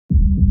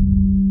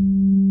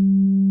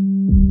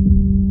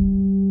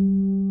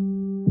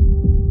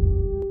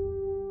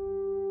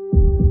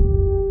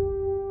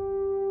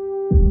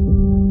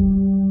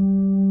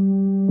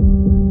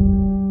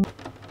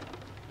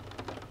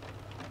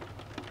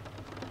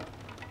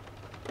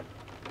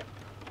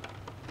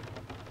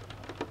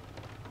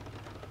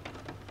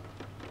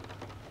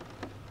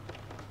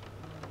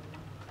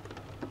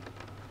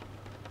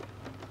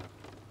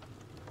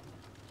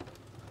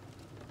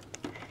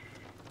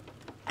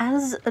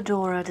As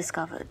Adora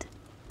discovered,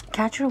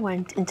 Catra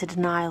went into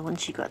denial when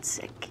she got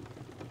sick.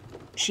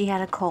 She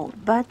had a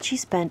cold, but she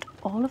spent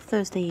all of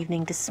Thursday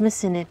evening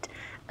dismissing it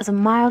as a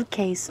mild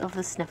case of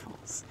the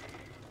sniffles.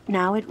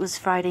 Now it was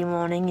Friday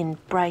morning in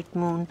bright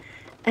moon,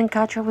 and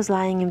Catra was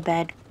lying in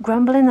bed,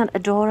 grumbling that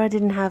Adora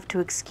didn't have to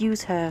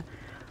excuse her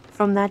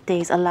from that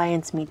day's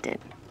alliance meeting.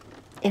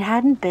 It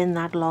hadn't been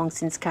that long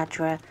since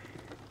Catra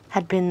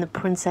had been the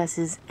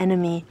princess's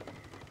enemy,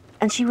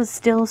 and she was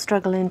still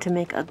struggling to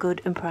make a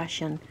good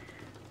impression.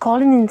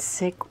 Calling in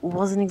sick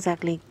wasn't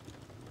exactly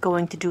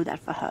going to do that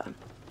for her.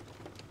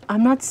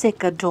 "I'm not sick,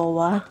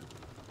 Adora."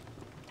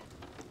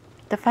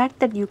 "The fact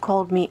that you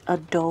called me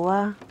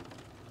Adora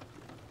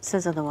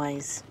says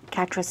otherwise."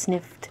 Catra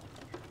sniffed,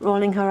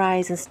 rolling her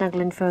eyes and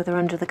snuggling further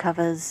under the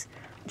covers.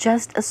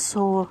 "Just a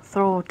sore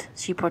throat,"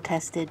 she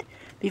protested,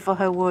 before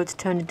her words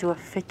turned into a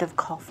fit of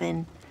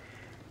coughing.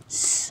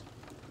 "Shh!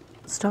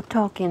 Stop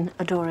talking,"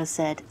 Adora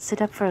said.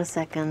 "Sit up for a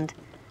second."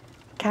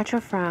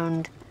 Catra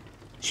frowned.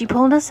 She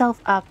pulled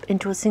herself up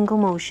into a single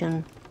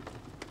motion,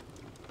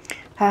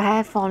 her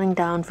hair falling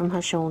down from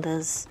her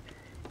shoulders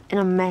in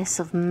a mess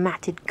of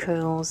matted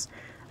curls.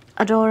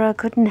 Adora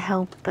couldn't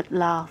help but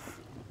laugh.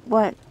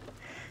 "What?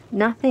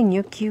 Nothing,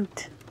 you're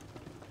cute."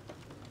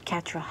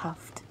 Catra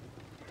huffed.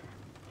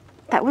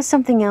 That was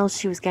something else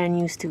she was getting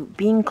used to,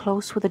 being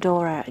close with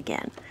Adora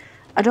again.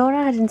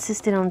 Adora had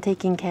insisted on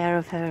taking care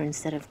of her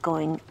instead of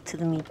going to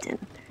the meeting.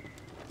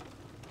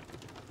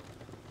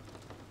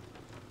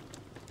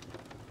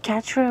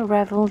 Catra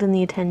reveled in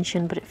the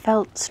attention, but it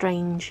felt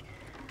strange.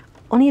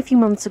 Only a few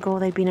months ago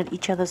they'd been at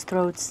each other's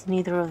throats,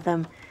 neither of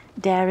them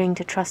daring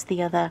to trust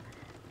the other.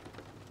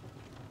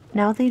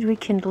 Now they'd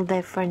rekindled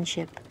their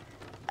friendship.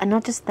 And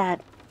not just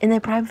that, in their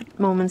private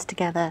moments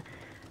together,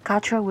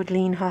 Catra would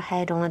lean her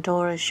head on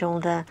Adora's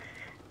shoulder.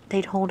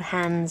 They'd hold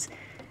hands.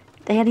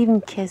 They had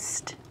even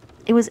kissed.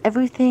 It was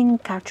everything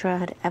Catra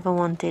had ever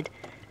wanted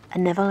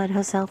and never let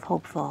herself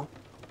hope for.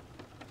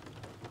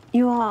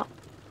 "You are..."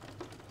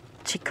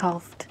 she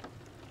coughed.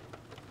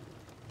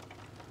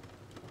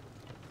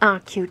 "Ah,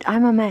 cute,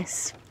 I'm a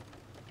mess."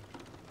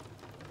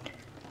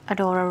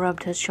 Adora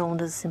rubbed her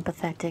shoulders,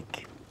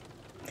 sympathetic.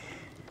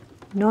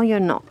 "No, you're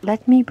not.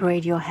 Let me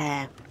braid your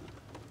hair."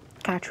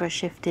 Catra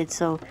shifted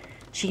so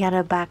she had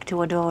her back to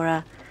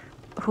Adora,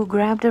 who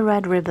grabbed a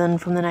red ribbon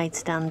from the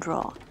nightstand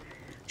drawer.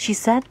 She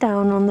sat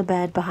down on the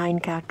bed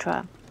behind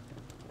Catra.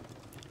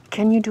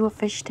 "Can you do a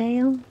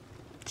fishtail?"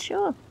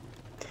 "Sure."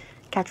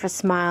 Catra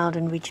smiled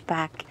and reached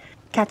back,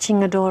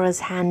 catching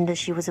Adora's hand as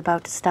she was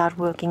about to start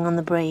working on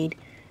the braid.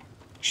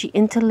 She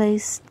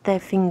interlaced their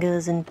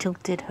fingers and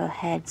tilted her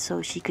head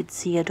so she could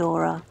see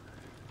Adora.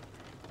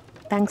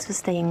 "Thanks for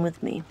staying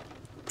with me."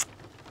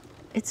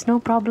 "It's no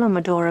problem,"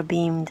 Adora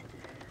beamed.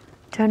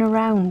 "Turn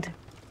around."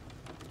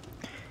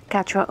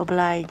 Catra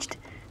obliged.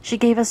 She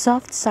gave a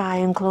soft sigh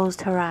and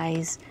closed her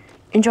eyes,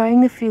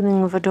 enjoying the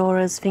feeling of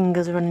Adora's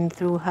fingers running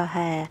through her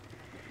hair.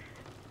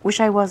 "Wish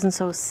I wasn't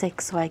so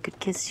sick so I could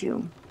kiss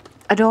you."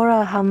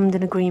 Adora hummed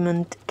in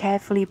agreement,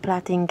 carefully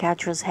plaiting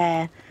Catra's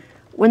hair.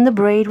 When the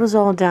braid was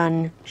all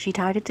done, she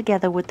tied it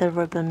together with the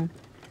ribbon.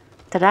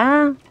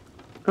 "Ta-da!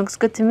 Looks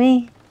good to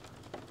me."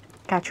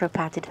 Catra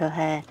patted her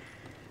hair,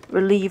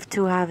 relieved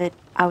to have it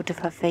out of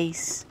her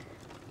face.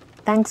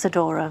 "Thanks,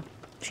 Adora,"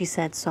 she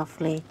said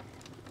softly.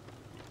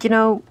 "You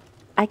know,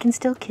 I can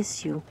still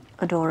kiss you,"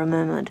 Adora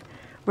murmured,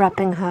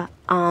 wrapping her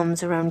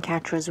arms around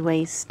Catra's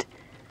waist.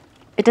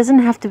 "It doesn't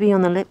have to be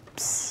on the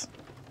lips."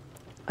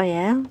 "Oh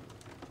yeah?"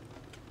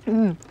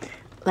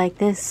 "Like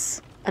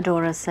this,"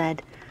 Adora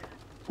said,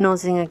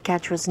 nosing at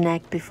Catra's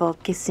neck before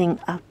kissing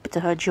up to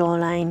her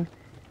jawline.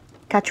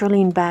 Catra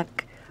leaned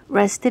back,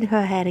 rested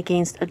her head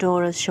against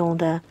Adora's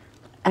shoulder,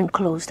 and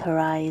closed her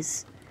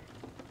eyes.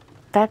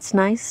 "That's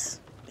nice,"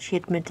 she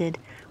admitted,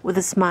 with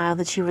a smile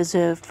that she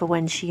reserved for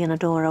when she and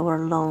Adora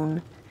were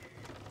alone.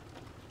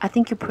 "I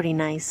think you're pretty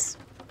nice,"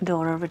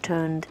 Adora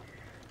returned,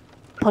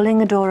 pulling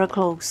Adora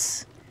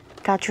close.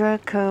 Catra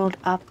curled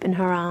up in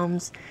her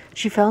arms.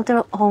 She felt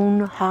her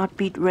own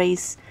heartbeat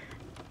race,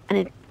 and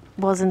it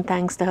wasn't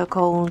thanks to her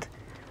cold.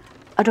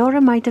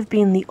 Adora might have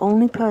been the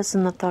only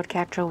person that thought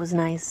Catra was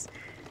nice,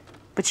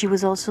 but she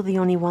was also the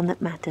only one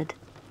that mattered.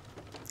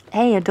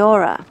 "Hey,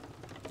 Adora.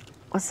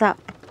 What's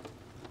up?"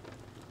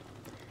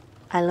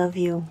 "I love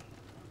you."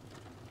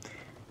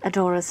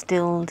 Adora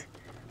stilled,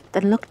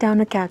 then looked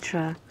down at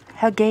Catra.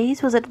 Her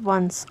gaze was at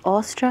once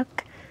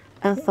awestruck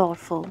and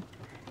thoughtful,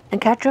 and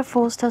Catra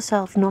forced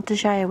herself not to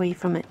shy away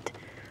from it.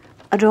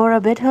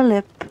 Adora bit her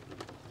lip,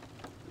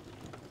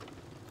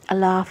 a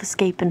laugh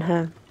escaping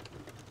her.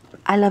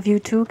 "I love you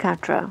too,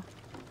 Catra."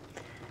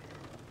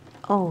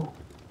 "Oh,"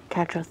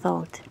 Catra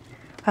thought,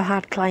 her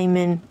heart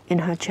climbing in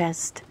her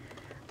chest.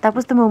 That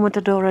was the moment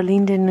Adora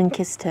leaned in and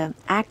kissed her,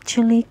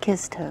 actually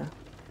kissed her.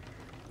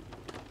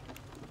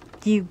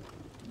 You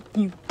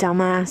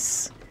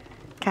dumbass,"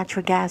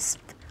 Catra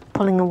gasped,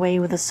 pulling away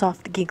with a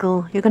soft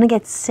giggle. "You're gonna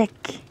get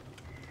sick."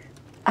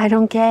 "I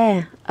don't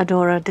care,"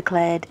 Adora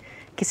declared,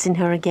 kissing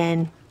her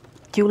again.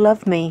 "Do you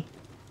love me?"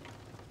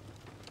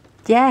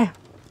 "Yeah,"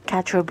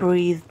 Catra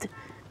breathed,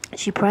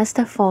 She pressed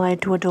her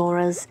forehead to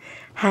Adora's,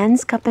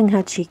 hands cupping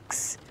her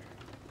cheeks.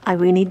 I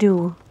really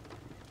do.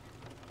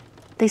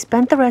 They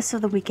spent the rest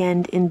of the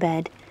weekend in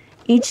bed,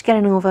 each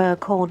getting over a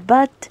cold,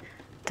 but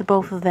to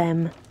both of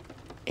them,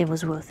 it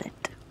was worth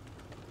it.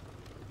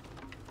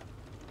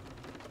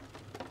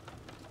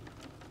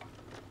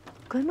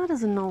 Glimmer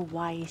doesn't know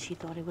why she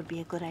thought it would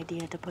be a good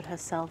idea to put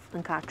herself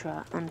and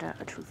Catra under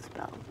a truth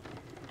spell.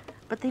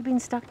 But they've been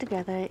stuck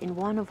together in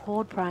one of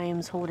Horde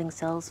Prime's holding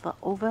cells for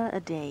over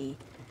a day,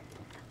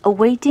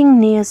 awaiting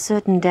near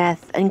certain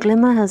death, and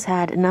Glimmer has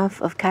had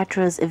enough of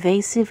Catra's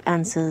evasive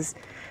answers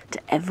to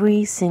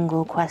every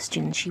single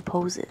question she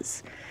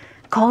poses.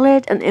 Call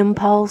it an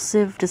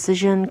impulsive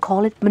decision,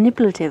 call it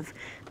manipulative,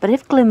 but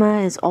if Glimmer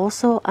is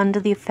also under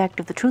the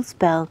effect of the truth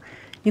spell,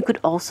 you could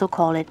also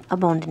call it a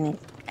bonding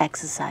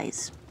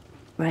exercise,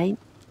 right?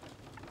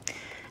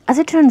 As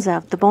it turns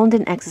out, the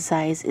bonding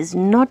exercise is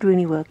not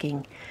really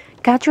working.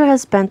 Catra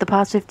has spent the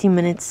past 15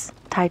 minutes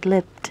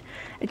tight-lipped,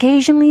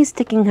 occasionally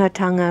sticking her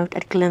tongue out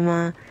at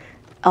Glimmer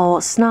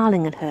or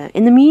snarling at her.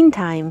 In the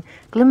meantime,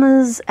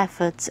 Glimmer's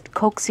efforts at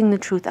coaxing the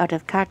truth out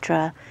of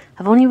Catra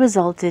have only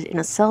resulted in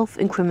a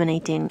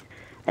self-incriminating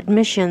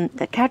admission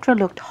that Catra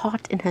looked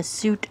hot in her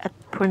suit at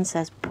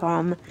Princess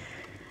Prom,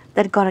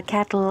 that got a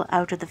cattle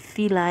out of the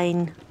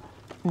feline.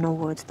 No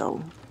words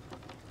though.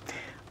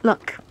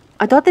 Look,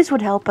 I thought this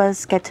would help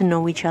us get to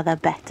know each other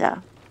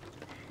better.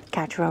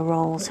 Catra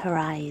rolls her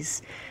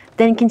eyes,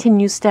 then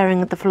continues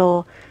staring at the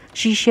floor.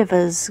 She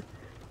shivers,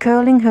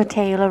 curling her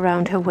tail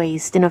around her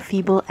waist in a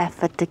feeble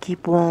effort to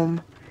keep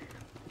warm.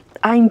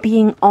 I'm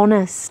being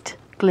honest,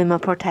 Glimmer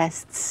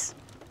protests.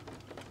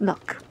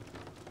 Look,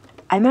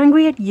 I'm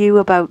angry at you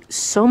about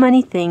so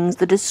many things,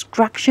 the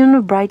destruction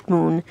of Bright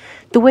Moon,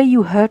 the way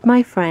you hurt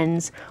my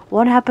friends,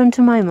 what happened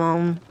to my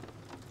mom.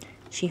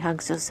 She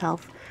hugs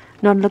herself,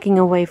 not looking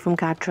away from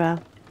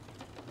Catra.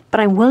 But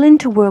I'm willing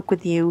to work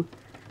with you,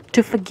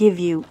 to forgive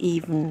you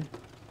even.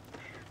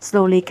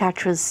 Slowly,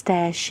 Catra's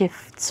stare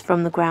shifts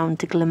from the ground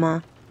to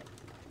Glimmer.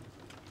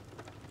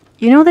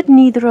 You know that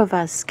neither of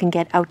us can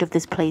get out of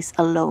this place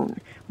alone.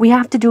 We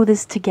have to do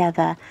this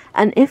together,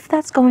 and if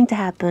that's going to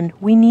happen,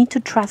 we need to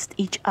trust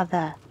each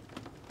other.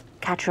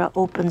 Catra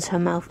opens her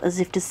mouth as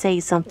if to say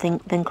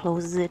something, then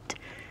closes it.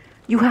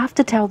 You have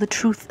to tell the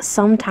truth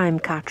sometime,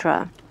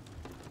 Catra.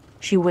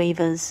 She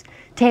wavers,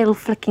 tail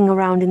flicking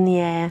around in the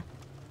air.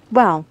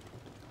 Well,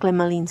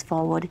 Glimmer leans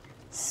forward.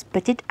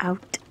 Spit it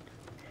out.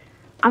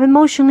 I'm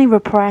emotionally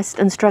repressed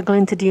and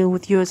struggling to deal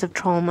with years of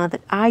trauma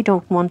that I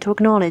don't want to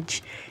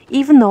acknowledge.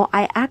 Even though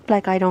I act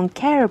like I don't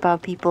care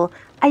about people,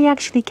 I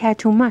actually care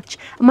too much,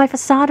 and my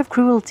facade of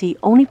cruelty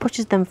only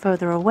pushes them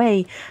further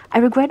away. I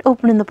regret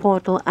opening the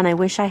portal, and I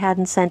wish I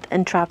hadn't sent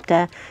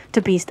Entrapta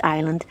to Beast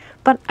Island,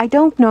 but I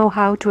don't know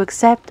how to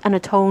accept and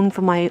atone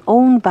for my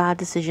own bad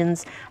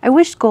decisions. I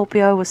wish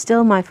Scorpio was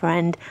still my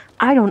friend.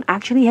 I don't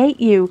actually hate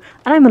you,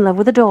 and I'm in love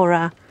with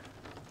Adora.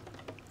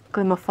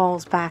 Glimmer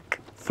falls back,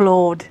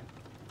 floored.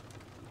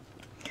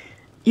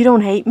 You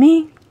don't hate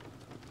me?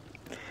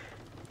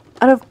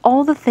 Out of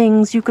all the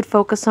things you could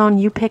focus on,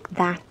 you pick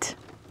that,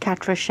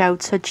 Catra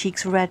shouts, her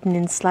cheeks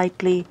reddening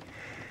slightly.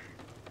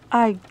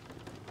 I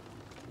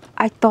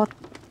thought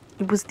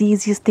it was the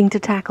easiest thing to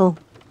tackle.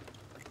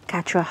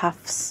 Catra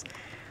huffs.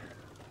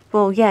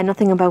 Well, yeah,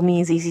 nothing about me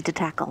is easy to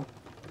tackle.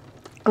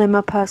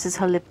 Glimmer purses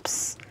her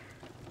lips.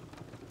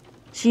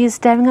 She is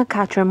staring at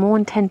Catra more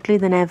intently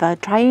than ever,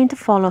 trying to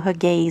follow her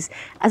gaze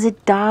as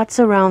it darts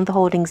around the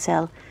holding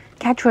cell.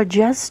 Catra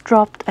just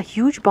dropped a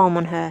huge bomb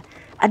on her.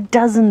 A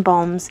dozen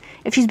bombs.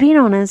 If she's being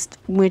honest,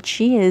 which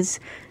she is,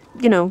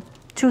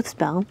 truth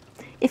spell.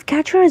 If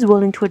Catra is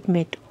willing to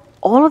admit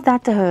all of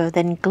that to her,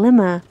 then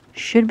Glimmer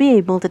should be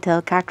able to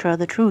tell Catra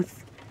the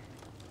truth.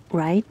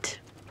 Right?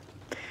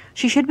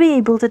 She should be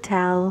able to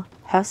tell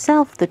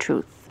herself the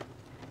truth.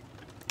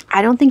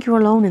 I don't think you're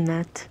alone in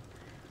that.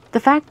 The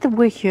fact that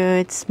we're here,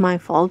 it's my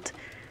fault.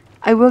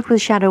 I worked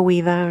with Shadow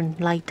Weaver and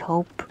Light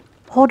Hope.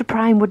 Horde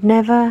Prime would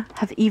never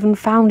have even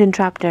found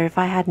Entrapta if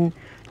I hadn't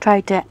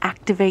tried to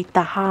activate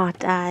the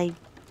heart.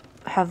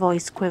 Her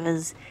voice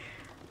quivers.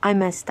 I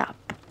messed up.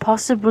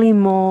 Possibly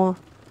more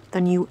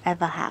than you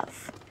ever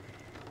have.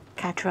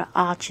 Catra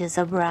arches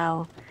a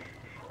brow.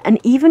 And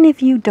even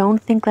if you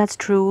don't think that's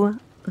true,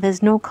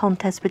 there's no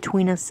contest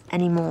between us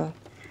anymore.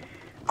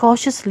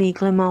 Cautiously,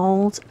 Glimmer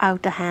holds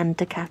out a hand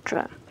to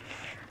Catra.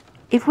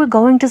 If we're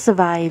going to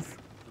survive,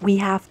 we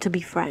have to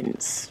be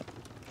friends.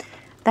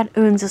 That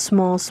earns a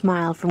small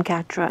smile from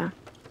Catra.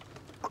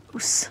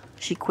 Gross,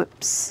 she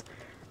quips.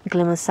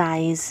 Glimmer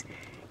sighs.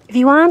 If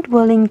you aren't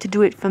willing to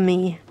do it for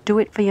me, do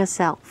it for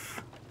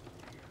yourself.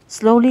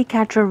 Slowly,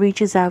 Catra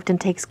reaches out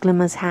and takes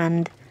Glimmer's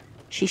hand.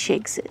 She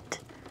shakes it.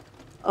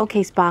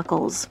 Okay,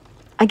 Sparkles.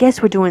 I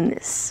guess we're doing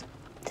this.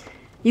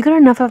 You got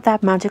enough of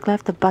that magic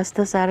left to bust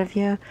us out of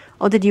here,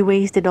 or did you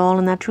waste it all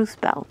on that truth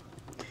spell?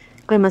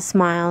 Glimmer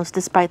smiles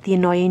despite the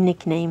annoying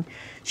nickname.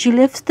 She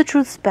lifts the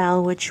truth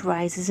spell, which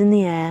rises in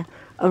the air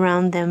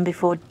around them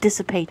before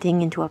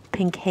dissipating into a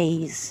pink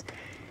haze.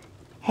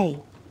 Hey,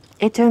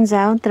 It turns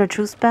out that a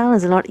true spell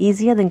is a lot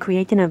easier than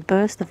creating a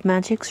burst of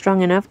magic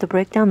strong enough to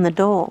break down the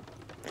door.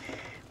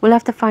 We'll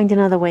have to find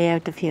another way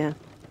out of here.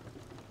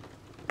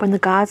 When the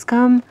guards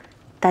come,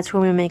 that's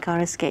when we make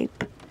our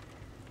escape.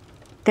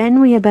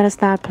 Then we had better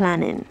start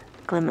planning,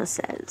 Glimmer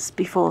says,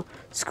 before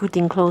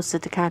scooting closer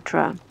to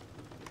Catra.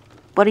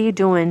 What are you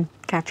doing?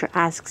 Catra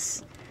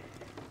asks.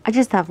 I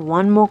just have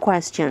one more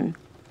question.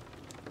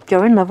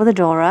 You're in love with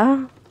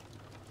Adora?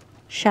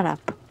 Shut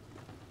up.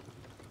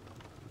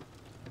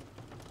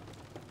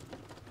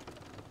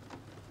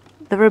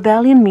 The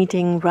rebellion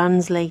meeting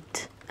runs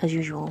late, as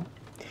usual.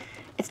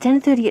 It's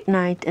 10:30 at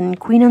night, and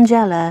Queen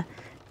Angela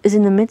is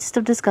in the midst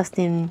of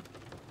discussing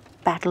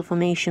battle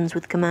formations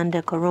with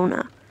Commander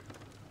Corona.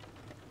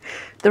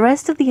 The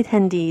rest of the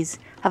attendees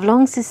have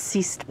long since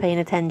ceased paying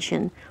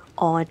attention,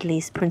 or at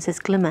least Princess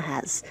Glimmer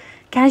has.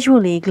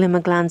 Casually, Glimmer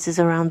glances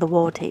around the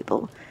war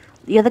table.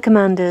 The other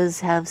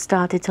commanders have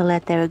started to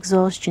let their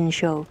exhaustion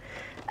show,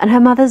 and her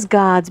mother's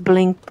guards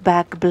blink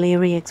back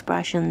bleary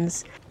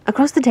expressions.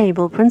 Across the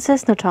table,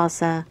 Princess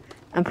Natasha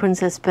and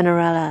Princess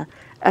Spinnerella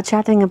are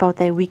chatting about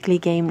their weekly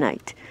game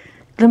night.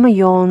 Glimmer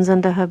yawns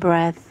under her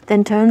breath,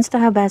 then turns to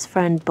her best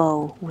friend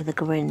Bow with a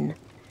grin.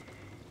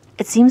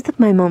 It seems that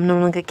my mom no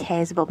longer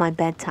cares about my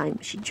bedtime,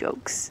 she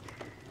jokes.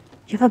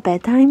 You have a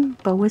bedtime?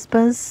 Bow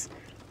whispers.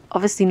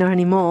 Obviously not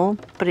anymore,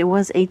 but it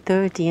was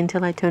 8:30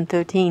 until I turned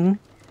 13.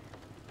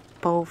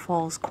 Bow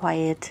falls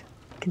quiet,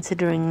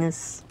 considering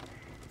this.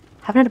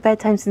 Haven't had a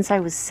bedtime since I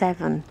was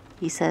 7,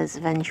 he says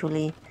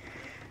eventually.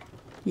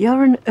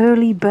 You're an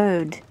early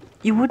bird.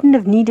 You wouldn't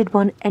have needed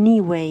one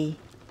anyway.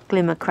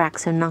 Glimmer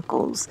cracks her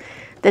knuckles,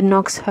 then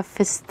knocks her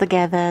fists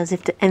together as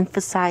if to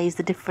emphasize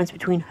the difference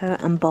between her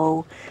and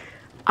Bow.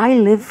 I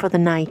live for the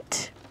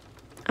night.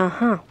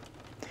 Uh-huh.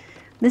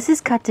 This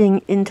is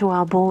cutting into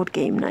our board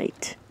game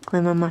night,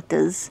 Glimmer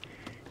mutters.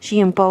 She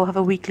and Bow have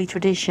a weekly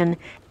tradition.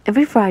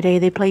 Every Friday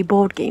they play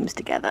board games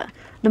together.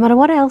 No matter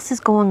what else is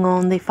going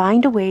on, they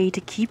find a way to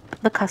keep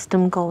the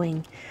custom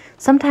going.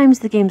 Sometimes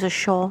the games are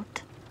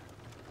short.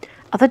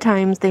 Other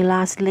times they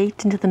last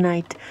late into the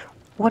night.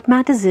 What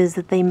matters is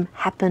that they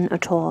happen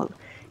at all.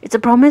 It's a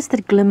promise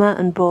that Glimmer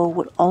and Bow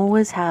will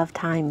always have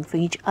time for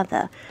each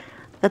other,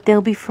 that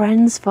they'll be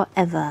friends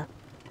forever.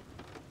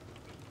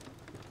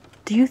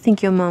 Do you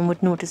think your mom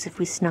would notice if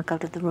we snuck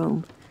out of the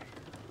room?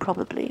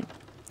 Probably.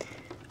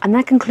 And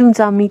that concludes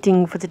our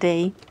meeting for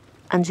today,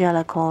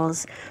 Angela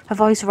calls, her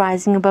voice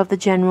rising above the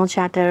general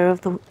chatter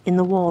in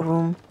the war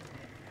room.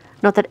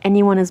 Not that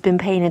anyone has been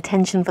paying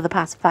attention for the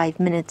past 5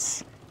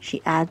 minutes, she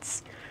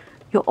adds.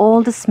 You're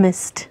all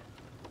dismissed.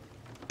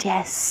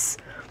 Yes,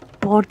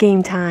 board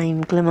game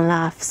time, Glimmer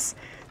laughs,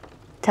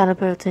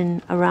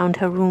 teleporting around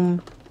her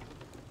room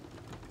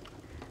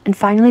and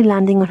finally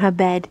landing on her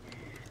bed.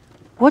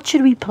 What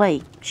should we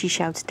play? She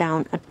shouts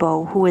down at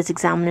Bow, who is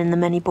examining the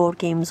many board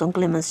games on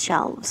Glimmer's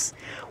shelves.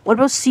 What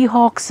about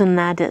Seahawks and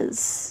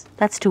Ladders?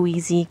 That's too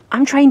easy.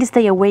 I'm trying to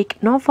stay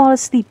awake, not fall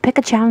asleep. Pick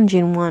a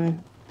challenging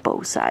one,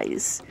 Bow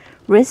sighs.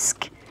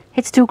 Risk?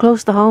 Hits too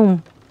close to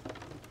home.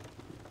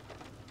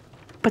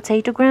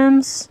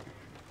 Potatograms?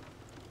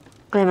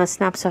 Glimmer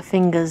snaps her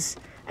fingers,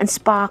 and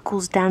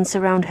sparkles dance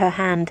around her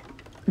hand.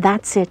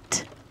 That's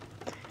it.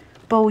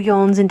 Bow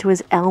yawns into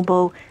his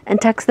elbow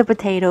and tucks the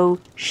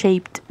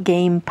potato-shaped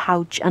game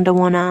pouch under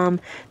one arm,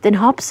 then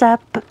hops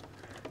up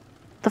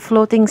the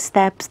floating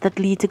steps that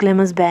lead to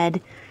Glimmer's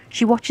bed.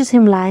 She watches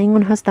him lying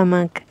on her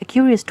stomach, a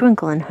curious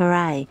twinkle in her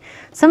eye.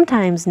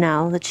 Sometimes,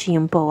 now that she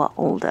and Bow are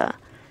older,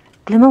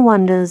 Glimmer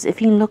wonders if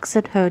he looks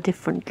at her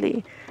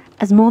differently,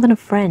 as more than a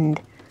friend,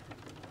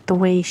 the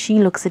way she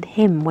looks at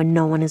him when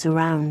no one is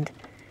around.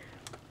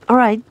 All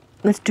right,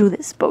 let's do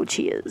this, Bow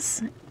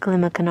cheers.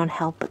 Glimmer cannot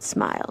help but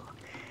smile.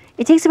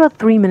 It takes about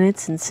 3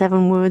 minutes and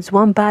 7 words,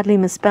 one badly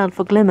misspelled,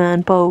 for Glimmer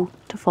and Bow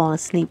to fall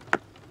asleep.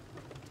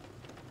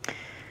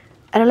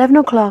 At 11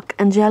 o'clock,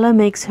 Angela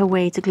makes her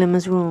way to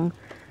Glimmer's room.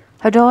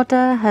 Her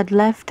daughter had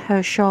left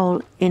her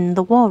shawl in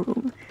the war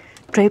room,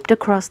 draped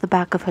across the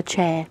back of her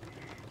chair.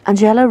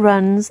 Angela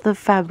runs the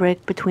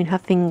fabric between her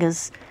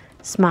fingers,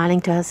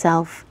 smiling to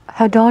herself.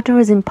 Her daughter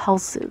is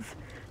impulsive.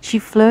 She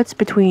flirts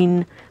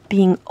between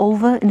being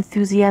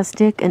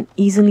over-enthusiastic and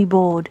easily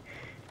bored,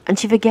 and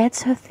she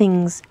forgets her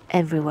things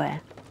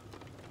everywhere.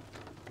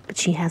 But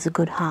she has a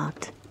good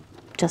heart,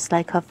 just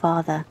like her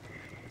father,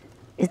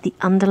 is the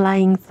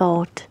underlying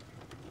thought.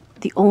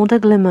 The older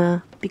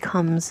Glimmer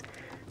becomes,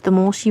 the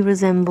more she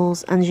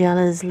resembles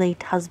Angela's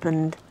late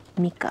husband,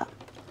 Mika.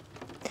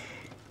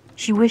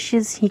 She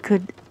wishes he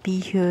could be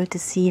here to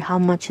see how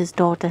much his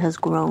daughter has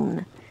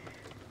grown.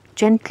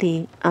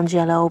 Gently,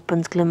 Angela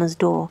opens Glimmer's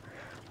door.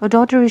 Her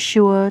daughter is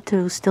sure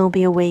to still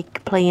be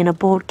awake, playing a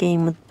board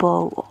game with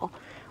Bow or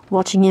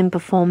watching him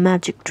perform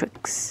magic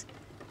tricks.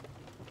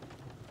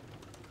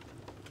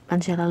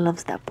 Angela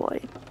loves that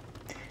boy.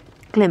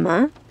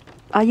 Glimmer?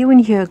 Are you in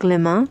here,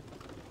 Glimmer?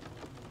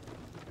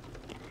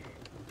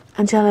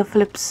 Angela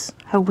flips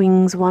her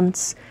wings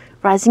once,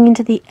 rising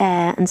into the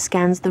air, and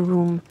scans the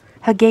room,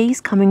 her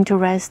gaze coming to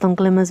rest on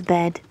Glimmer's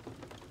bed.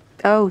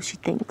 Oh, she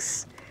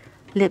thinks,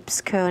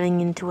 lips curling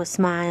into a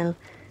smile,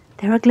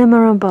 There are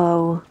Glimmer and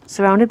Bow,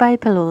 surrounded by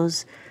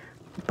pillows,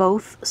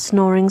 both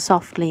snoring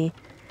softly.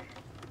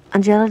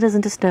 Angela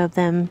doesn't disturb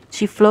them.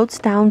 She floats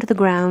down to the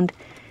ground,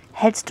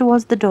 heads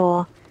towards the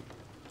door,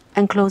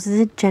 and closes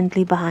it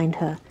gently behind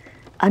her.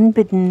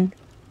 Unbidden,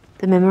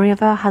 the memory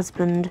of her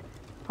husband,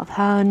 of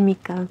her and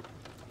Mika,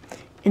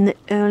 in the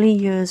early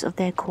years of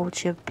their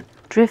courtship,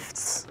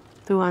 drifts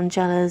through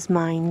Angela's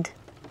mind.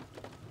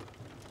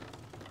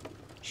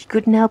 She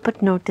couldn't help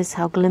but notice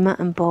how Glimmer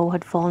and Bow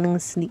had fallen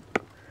asleep,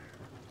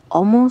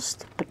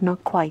 almost but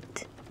not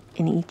quite,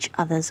 in each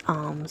other's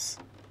arms.